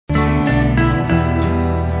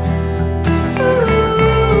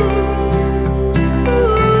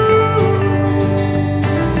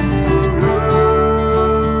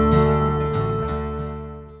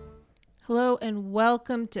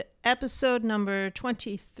welcome to episode number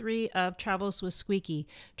 23 of Travels with Squeaky.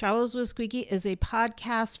 Travels with Squeaky is a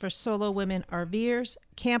podcast for solo women RVers,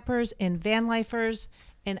 campers, and van lifers,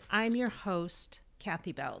 and I'm your host,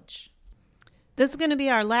 Kathy Belge. This is going to be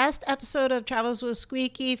our last episode of Travels with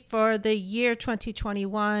Squeaky for the year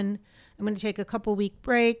 2021. I'm going to take a couple week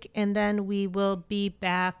break, and then we will be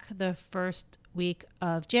back the first week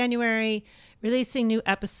of January, releasing new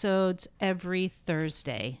episodes every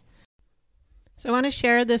Thursday. So I want to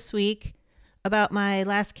share this week about my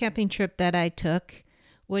last camping trip that I took,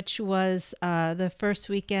 which was the first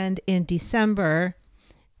weekend in December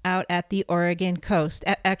out at the Oregon coast,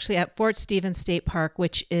 actually at Fort Stevens State Park,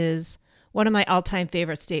 which is one of my all-time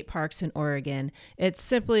favorite state parks in Oregon. It's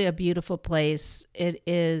simply a beautiful place. It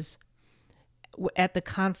is at the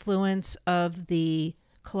confluence of the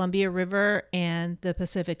Columbia River and the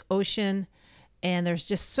Pacific Ocean, and there's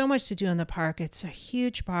just so much to do in the park. It's a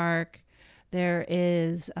huge park. There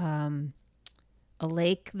is a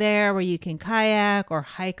lake there where you can kayak or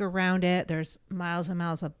hike around it. There's miles and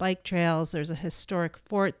miles of bike trails. There's a historic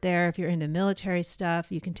fort there. If you're into military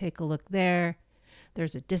stuff, you can take a look there.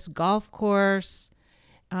 There's a disc golf course.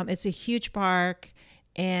 It's a huge park,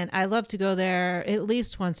 and I love to go there at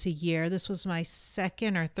least once a year. This was my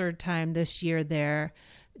second or third time this year there,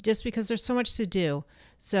 just because there's so much to do.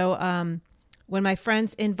 So when my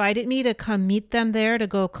friends invited me to come meet them there to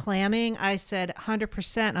go clamming, I said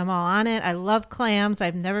 100%, I'm all on it. I love clams.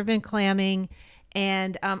 I've never been clamming,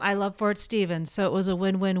 and I love Fort Stevens. So it was a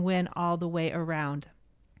win-win-win all the way around.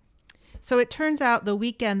 So it turns out the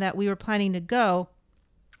weekend that we were planning to go,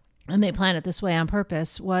 and they planned it this way on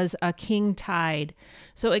purpose, was a king tide.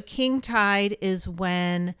 So a king tide is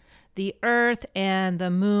when the earth and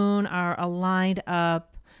the moon are aligned up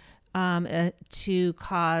to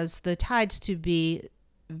cause the tides to be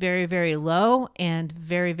very, very low and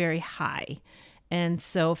very, very high. And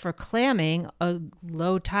so for clamming, a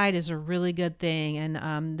low tide is a really good thing.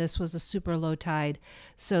 And this was a super low tide.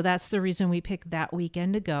 So that's the reason we picked that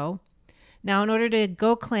weekend to go. Now, in order to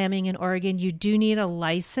go clamming in Oregon, you do need a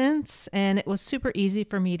license, and it was super easy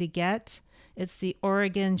for me to get. It's the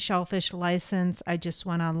Oregon Shellfish License. I just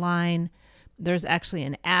went online. There's actually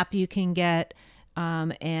an app you can get,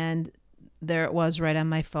 and there it was right on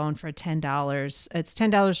my phone for $10. It's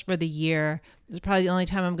 $10 for the year. It's probably the only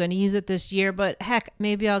time I'm going to use it this year, but heck,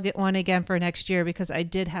 maybe I'll get one again for next year because I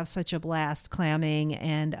did have such a blast clamming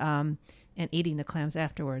and eating the clams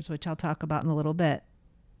afterwards, which I'll talk about in a little bit.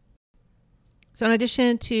 So in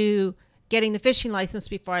addition to getting the fishing license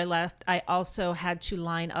before I left, I also had to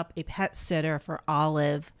line up a pet sitter for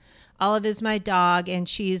Olive. Olive is my dog, and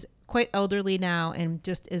she's quite elderly now and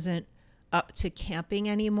just isn't up to camping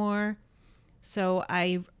anymore. So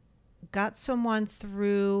I got someone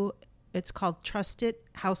through, it's called Trusted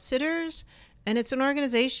House Sitters, and it's an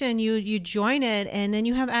organization. You join it, and then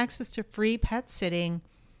you have access to free pet sitting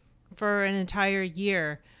for an entire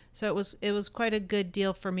year. So it was quite a good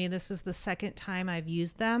deal for me. This is the second time I've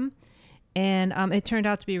used them, and it turned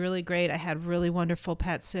out to be really great. I had really wonderful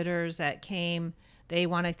pet sitters that came. They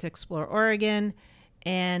wanted to explore Oregon,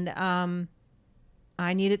 and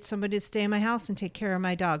I needed somebody to stay in my house and take care of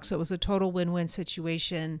my dog. So it was a total win-win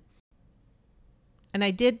situation. And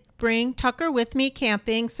I did bring Tucker with me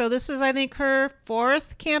camping. So this is, I think, her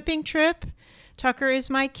fourth camping trip. Tucker is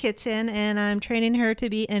my kitten, and I'm training her to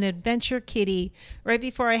be an adventure kitty. Right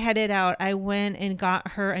before I headed out, I went and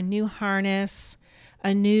got her a new harness,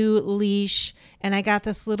 a new leash, and I got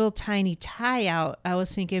this little tiny tie out. I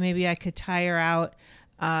was thinking maybe I could tie her out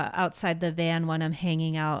outside the van when I'm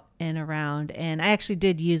hanging out and around. And I actually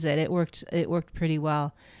did use it. It worked pretty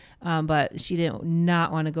well. But she did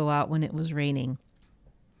not want to go out when it was raining.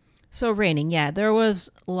 So raining, yeah, there was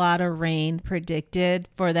a lot of rain predicted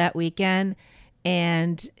for that weekend.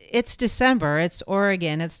 And it's December, it's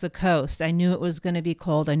Oregon, it's the coast. I knew it was going to be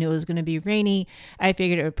cold. I knew it was going to be rainy. I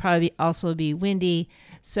figured it would probably also be windy.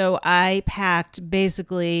 So I packed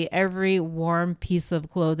basically every warm piece of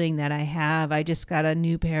clothing that I have. I just got a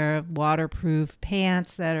new pair of waterproof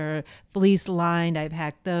pants that are fleece lined. I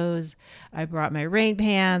packed those. I brought my rain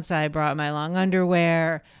pants. I brought my long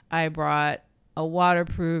underwear. I brought a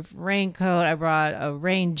waterproof raincoat. I brought a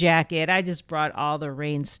rain jacket. I just brought all the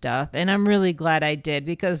rain stuff. And I'm really glad I did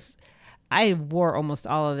because I wore almost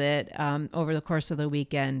all of it over the course of the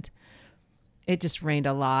weekend. It just rained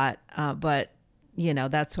a lot. But,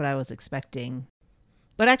 that's what I was expecting.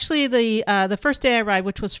 But actually, the first day I arrived,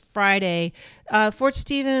 which was Friday, Fort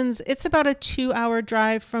Stevens, it's about a 2-hour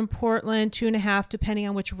drive from Portland, 2.5, depending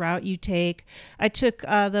on which route you take. I took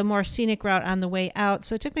the more scenic route on the way out,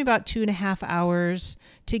 so it took me about 2.5 hours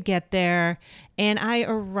to get there. And I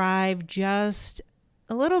arrived just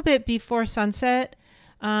a little bit before sunset.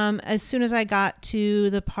 As soon as I got to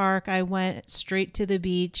the park, I went straight to the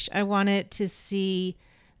beach. I wanted to see,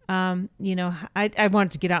 I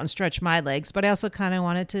wanted to get out and stretch my legs, but I also kind of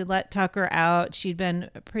wanted to let Tucker out. She'd been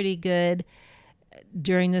pretty good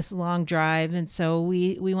during this long drive. And so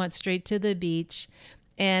we went straight to the beach.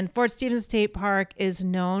 And Fort Stevens State Park is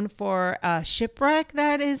known for a shipwreck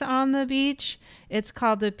that is on the beach. It's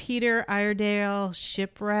called the Peter Iredale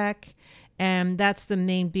Shipwreck. And that's the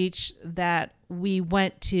main beach that we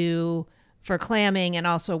went to for clamming, and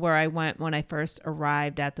also where I went when I first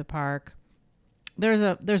arrived at the park. There's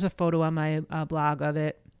a photo on my blog of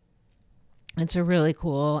it. It's a really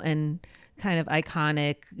cool and kind of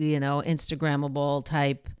iconic, Instagrammable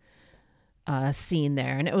type scene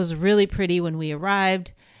there. And it was really pretty when we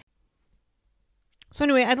arrived. So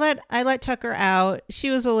anyway, I let Tucker out. She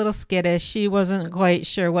was a little skittish. She wasn't quite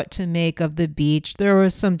sure what to make of the beach. There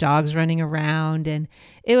was some dogs running around, and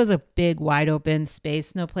it was a big, wide open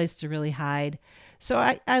space, no place to really hide. So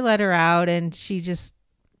I let her out, and she just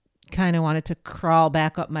kind of wanted to crawl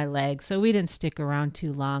back up my leg. So we didn't stick around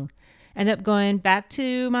too long. Ended up going back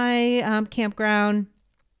to my campground,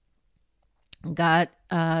 got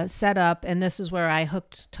set up, and this is where I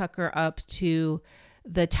hooked Tucker up to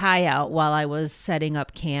the tie out while I was setting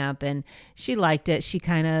up camp, and she liked it. She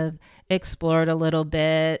kind of explored a little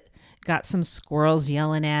bit, got some squirrels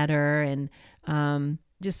yelling at her, and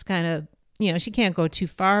just kind of, she can't go too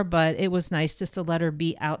far, but it was nice just to let her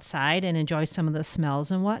be outside and enjoy some of the smells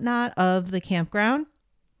and whatnot of the campground.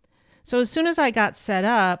 So as soon as I got set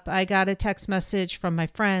up, I got a text message from my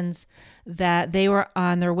friends that they were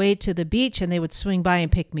on their way to the beach and they would swing by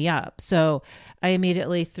and pick me up. So I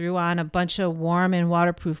immediately threw on a bunch of warm and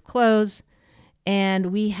waterproof clothes, and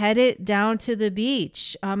we headed down to the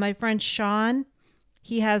beach. My friend Sean,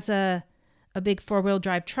 he has a big 4-wheel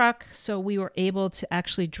drive truck, so we were able to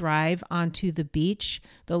actually drive onto the beach.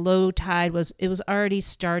 The low tide was already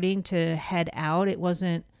starting to head out. It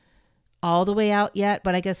wasn't all the way out yet,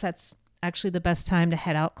 but I guess that's actually the best time to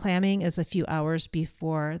head out clamming, is a few hours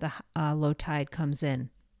before the low tide comes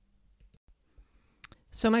in.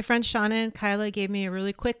 So my friends Shauna and Kyla gave me a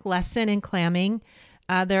really quick lesson in clamming.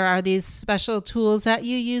 There are these special tools that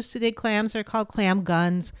you use to dig clams. They're called clam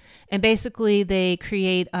guns. And basically they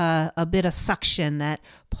create a bit of suction that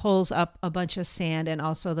pulls up a bunch of sand and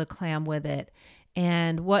also the clam with it.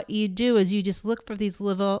 And what you do is you just look for these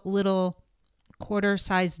little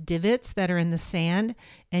quarter-sized divots that are in the sand,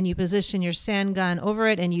 and you position your sand gun over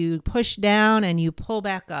it, and you push down and you pull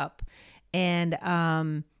back up. And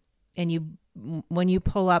when you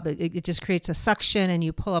pull up, it just creates a suction, and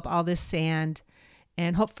you pull up all this sand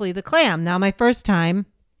and hopefully the clam. Now, my first time,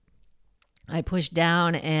 I pushed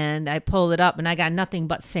down and I pulled it up, and I got nothing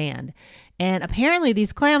but sand. And apparently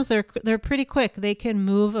these clams, they're pretty quick. They can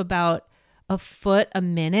move about a foot a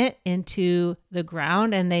minute into the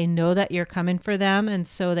ground, and they know that you're coming for them, and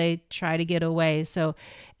so they try to get away. So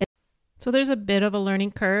there's a bit of a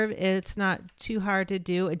learning curve. It's not too hard to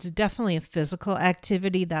do. It's definitely a physical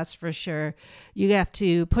activity, that's for sure. You have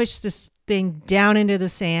to push this thing down into the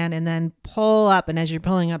sand and then pull up, and as you're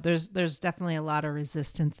pulling up, there's definitely a lot of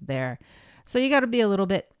resistance there. So you got to be a little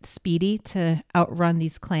bit speedy to outrun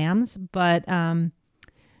these clams. But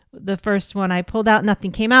the first one I pulled out,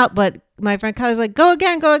 nothing came out, but my friend Kyle's like, go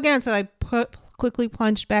again. So I quickly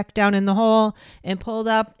plunged back down in the hole and pulled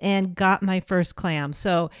up and got my first clam.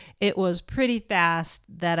 So it was pretty fast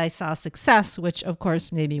that I saw success, which of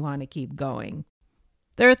course made me want to keep going.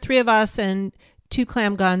 There are 3 of us and 2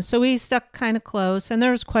 clam guns, so we stuck kind of close, and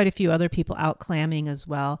there was quite a few other people out clamming as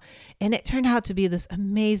well. And it turned out to be this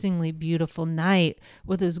amazingly beautiful night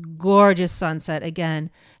with this gorgeous sunset.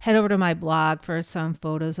 Again, head over to my blog for some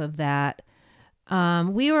photos of that.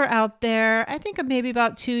 We were out there, I think maybe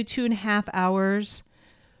about 2.5 hours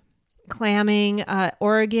clamming.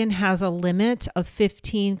 Oregon has a limit of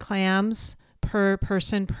 15 clams per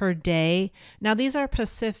person per day. Now, these are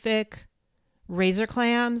Pacific razor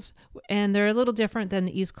clams, and they're a little different than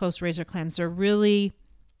the East Coast razor clams. They're really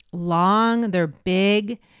long, they're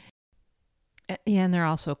big, and they're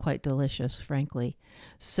also quite delicious, frankly.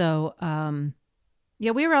 So,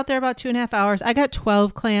 yeah, we were out there about 2.5 hours. I got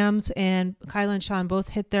 12 clams, and Kyla and Sean both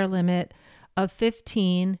hit their limit of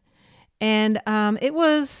 15. And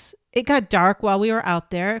it got dark while we were out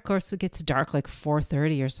there. Of course, it gets dark like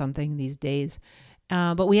 4:30 or something these days.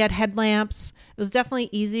 But we had headlamps. It was definitely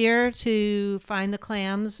easier to find the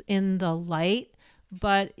clams in the light,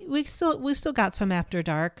 but we still got some after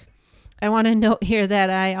dark. I want to note here that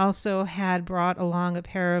I also had brought along a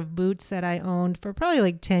pair of boots that I owned for probably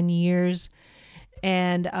like 10 years.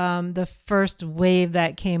 And the first wave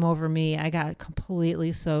that came over me, I got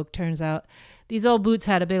completely soaked. Turns out these old boots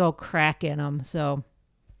had a big old crack in them. So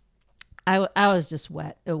I was just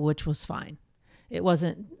wet, which was fine. It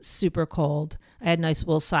wasn't super cold. I had nice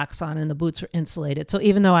wool socks on and the boots were insulated. So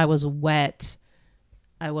even though I was wet,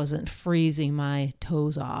 I wasn't freezing my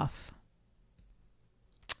toes off.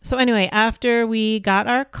 So anyway, after we got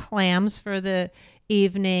our clams for the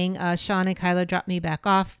evening, Sean and Kyla dropped me back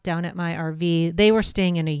off down at my RV. They were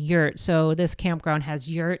staying in a yurt. So this campground has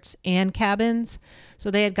yurts and cabins.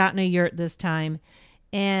 So they had gotten a yurt this time.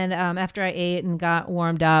 And after I ate and got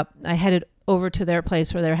warmed up, I headed over to their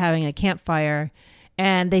place where they're having a campfire.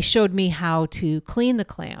 And they showed me how to clean the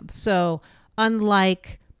clams. So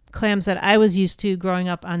unlike clams that I was used to growing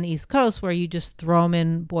up on the East Coast, where you just throw them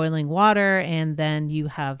in boiling water and then you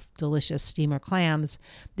have delicious steamer clams,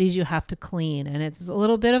 these you have to clean. And it's a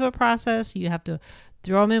little bit of a process. You have to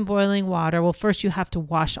throw them in boiling water. Well, first you have to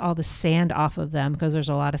wash all the sand off of them because there's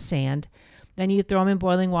a lot of sand. Then you throw them in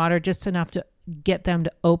boiling water just enough to get them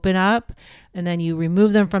to open up, and then you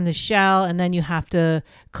remove them from the shell, and then you have to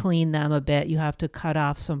clean them a bit. You have to cut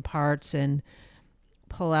off some parts and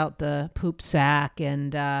pull out the poop sack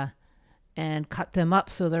and cut them up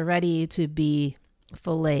so they're ready to be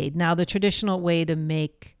filleted. Now, the traditional way to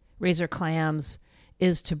make razor clams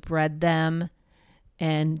is to bread them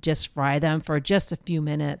and just fry them for just a few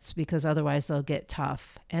minutes because otherwise they'll get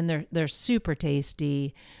tough. And they're super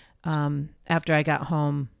tasty. After I got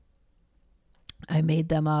home, I made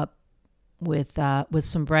them up with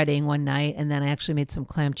some breading one night, and then I actually made some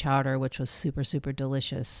clam chowder, which was super, super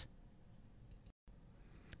delicious.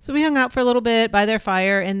 So we hung out for a little bit by their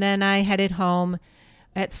fire, and then I headed home.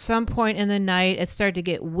 At some point in the night, it started to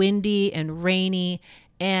get windy and rainy,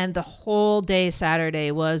 and the whole day Saturday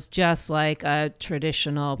was just like a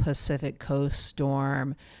traditional Pacific Coast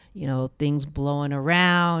storm. You know, things blowing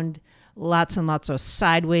around, lots and lots of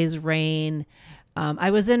sideways rain. I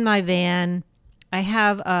was in my van. I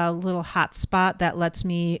have a little hotspot that lets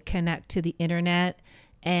me connect to the internet.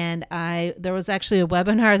 And there was actually a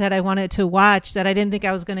webinar that I wanted to watch that I didn't think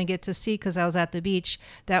I was going to get to see because I was at the beach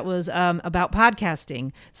that was about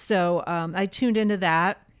podcasting. So I tuned into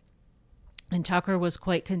that. And Tucker was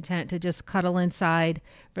quite content to just cuddle inside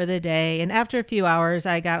for the day. And after a few hours,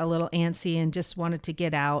 I got a little antsy and just wanted to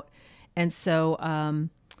get out. And so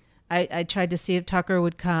I tried to see if Tucker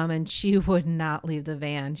would come, and she would not leave the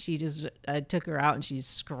van. She just took her out and she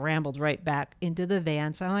scrambled right back into the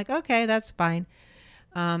van. So I'm like, okay, that's fine.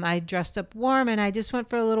 I dressed up warm and I just went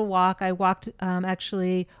for a little walk. I walked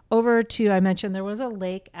actually over to, I mentioned there was a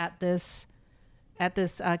lake at this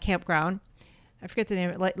campground. I forget the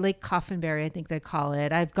name, Lake Coffinberry, I think they call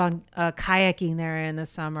it. I've gone kayaking there in the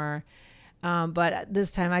summer. But this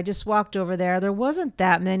time I just walked over there. There wasn't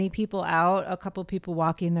that many people out, a couple people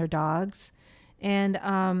walking their dogs. And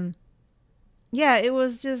yeah, it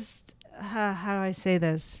was just, how do I say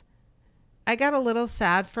this? I got a little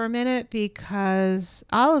sad for a minute because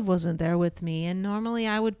Olive wasn't there with me. And normally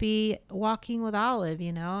I would be walking with Olive,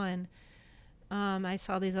 you know, and I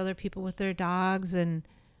saw these other people with their dogs, and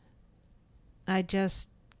I just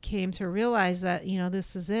came to realize that, you know,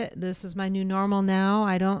 this is it. This is my new normal now.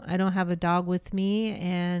 I don't have a dog with me,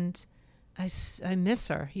 and I miss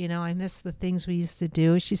her. You know, I miss the things we used to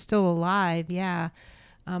do. She's still alive, yeah,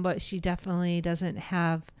 but she definitely doesn't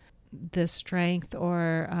have the strength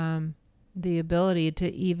or the ability to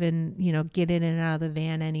even, you know, get in and out of the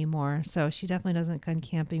van anymore. So she definitely doesn't come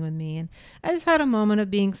camping with me. And I just had a moment of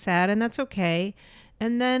being sad, and that's okay.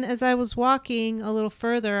 And then as I was walking a little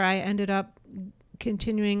further, I ended up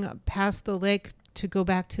continuing past the lake to go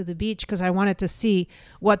back to the beach because I wanted to see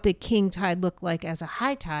what the king tide looked like as a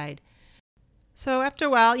high tide. So after a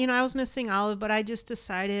while, you know, I was missing Olive, but I just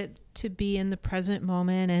decided to be in the present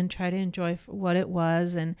moment and try to enjoy what it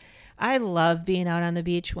was. And I love being out on the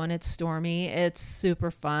beach when it's stormy. It's super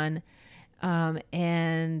fun.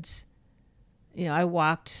 And, you know, I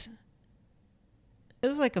walked, it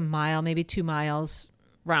was like a mile, maybe 2 miles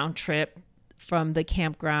round trip from the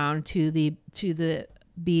campground to the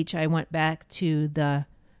beach. I went back to the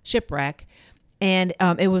shipwreck, and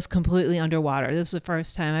it was completely underwater. This is the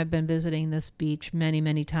first time I've been visiting this beach many,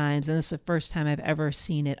 many times, and this is the first time I've ever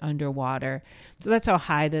seen it underwater. So that's how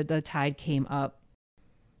high the tide came up.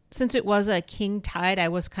 Since it was a king tide, I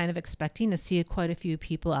was kind of expecting to see quite a few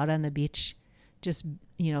people out on the beach, just,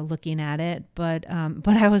 you know, looking at it. But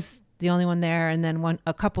I was the only one there. And then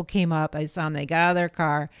a couple came up. I saw them. They got out of their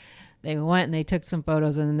car. They went and they took some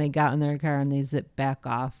photos, and then they got in their car and they zipped back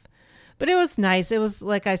off. But it was nice. It was,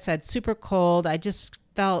 like I said, super cold. I just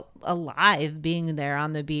felt alive being there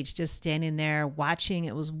on the beach, just standing there watching.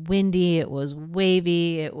 It was windy, it was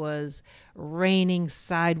wavy, it was raining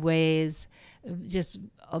sideways, just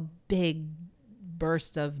a big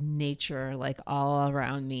burst of nature like all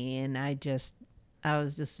around me. And I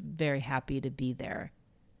was just very happy to be there.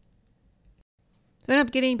 So I ended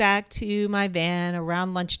up getting back to my van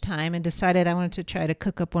around lunchtime and decided I wanted to try to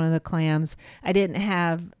cook up one of the clams. I didn't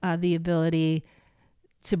have the ability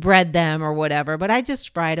to bread them or whatever, but I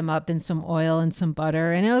just fried them up in some oil and some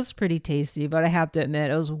butter, and it was pretty tasty. But I have to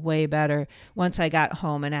admit, it was way better once I got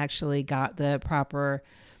home and actually got the proper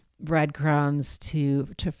breadcrumbs to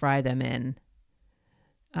fry them in.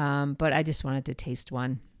 But I just wanted to taste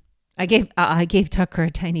one. I gave Tucker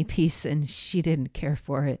a tiny piece, and she didn't care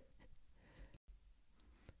for it.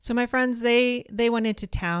 So my friends, they went into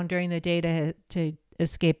town during the day to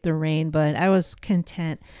escape the rain, but I was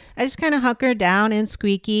content. I just kind of hunkered down in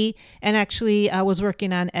Squeaky, and actually I was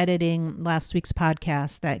working on editing last week's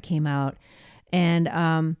podcast that came out. And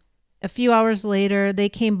a few hours later, they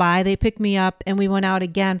came by, they picked me up, and we went out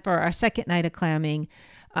again for our second night of clamming.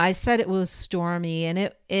 I said it was stormy,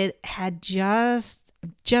 and it had just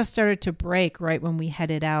started to break right when we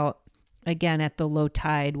headed out again at the low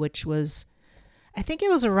tide, which was, I think it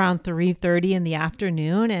was around 3:30 in the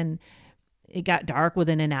afternoon, and it got dark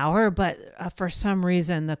within an hour. But for some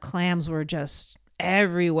reason, the clams were just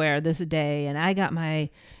everywhere this day, and I got my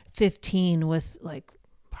 15 with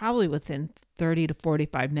probably within 30 to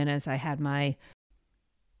 45 minutes. I got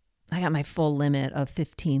my full limit of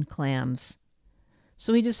 15 clams.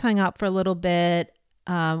 So we just hung out for a little bit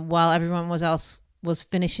while everyone was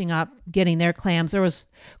finishing up getting their clams. There was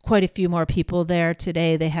quite a few more people there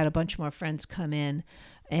today. They had a bunch more friends come in,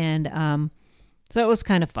 and so it was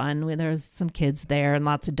kind of fun. There was some kids there and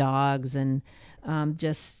lots of dogs, and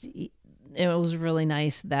it was really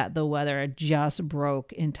nice that the weather just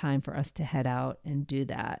broke in time for us to head out and do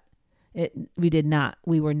that.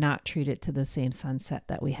 We were not treated to the same sunset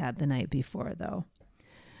that we had the night before, though.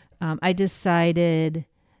 I decided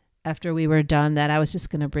after we were done that I was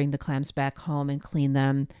just going to bring the clams back home and clean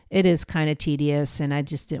them. It is kind of tedious, and I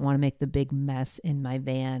just didn't want to make the big mess in my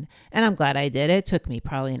van. And I'm glad I did. It took me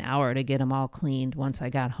probably an hour to get them all cleaned once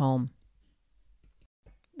I got home.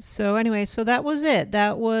 So anyway, that was it.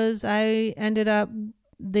 They ended up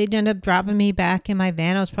dropping me back in my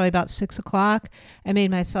van. It was probably about 6:00. I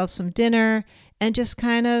made myself some dinner and just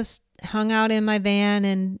kind of hung out in my van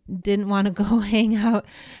and didn't want to go hang out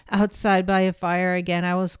outside by a fire again.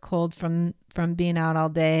 I was cold from being out all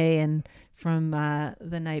day and from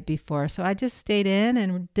the night before. So I just stayed in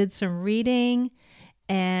and did some reading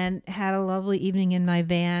and had a lovely evening in my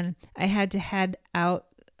van. I had to head out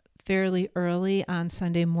fairly early on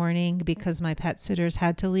Sunday morning because my pet sitters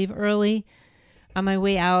had to leave early. On my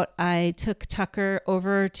way out, I took Tucker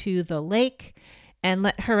over to the lake and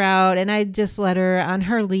let her out, and I just let her on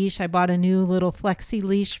her leash. I bought a new little flexi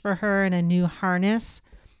leash for her and a new harness.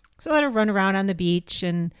 So I let her run around on the beach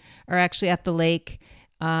or actually at the lake.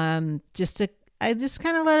 I just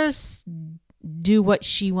kind of let her do what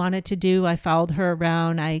she wanted to do. I followed her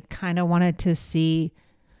around. I kind of wanted to see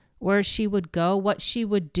where she would go, what she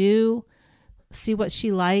would do, see what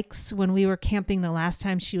she likes. When we were camping the last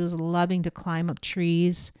time, she was loving to climb up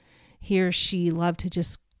trees. Here she loved to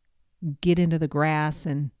just get into the grass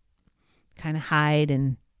and kind of hide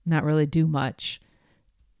and not really do much.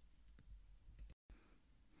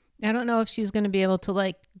 I don't know if she's going to be able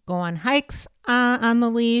to go on hikes on the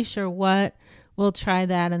leash or what. We'll try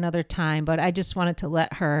that another time, but I just wanted to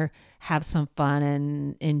let her have some fun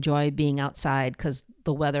and enjoy being outside because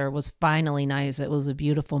the weather was finally nice. It was a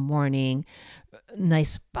beautiful morning.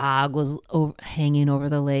 Nice fog was hanging over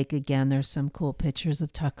the lake. Again, there's some cool pictures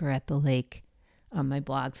of Tucker at the lake on my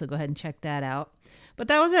blog, so go ahead and check that out. But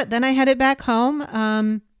that was it. Then I headed back home.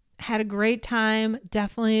 Had a great time.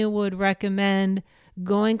 Definitely would recommend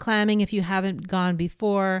going clamming if you haven't gone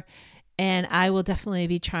before, and I will definitely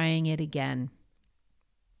be trying it again.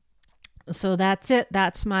 So that's it.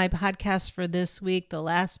 That's my podcast for this week, the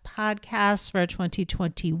last podcast for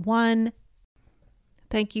 2021.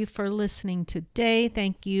 Thank you for listening today.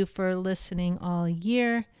 Thank you for listening all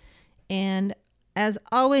year. And as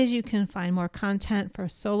always, you can find more content for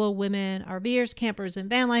solo women, RVers, campers, and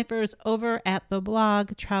van lifers over at the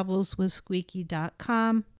blog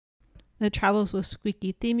travelswithsqueaky.com. The Travels with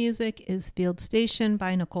Squeaky theme music is Field Station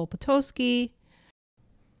by Nicole Potosky.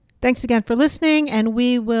 Thanks again for listening, and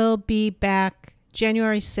we will be back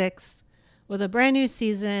January 6th with a brand new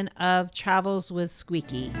season of Travels with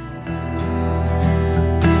Squeaky.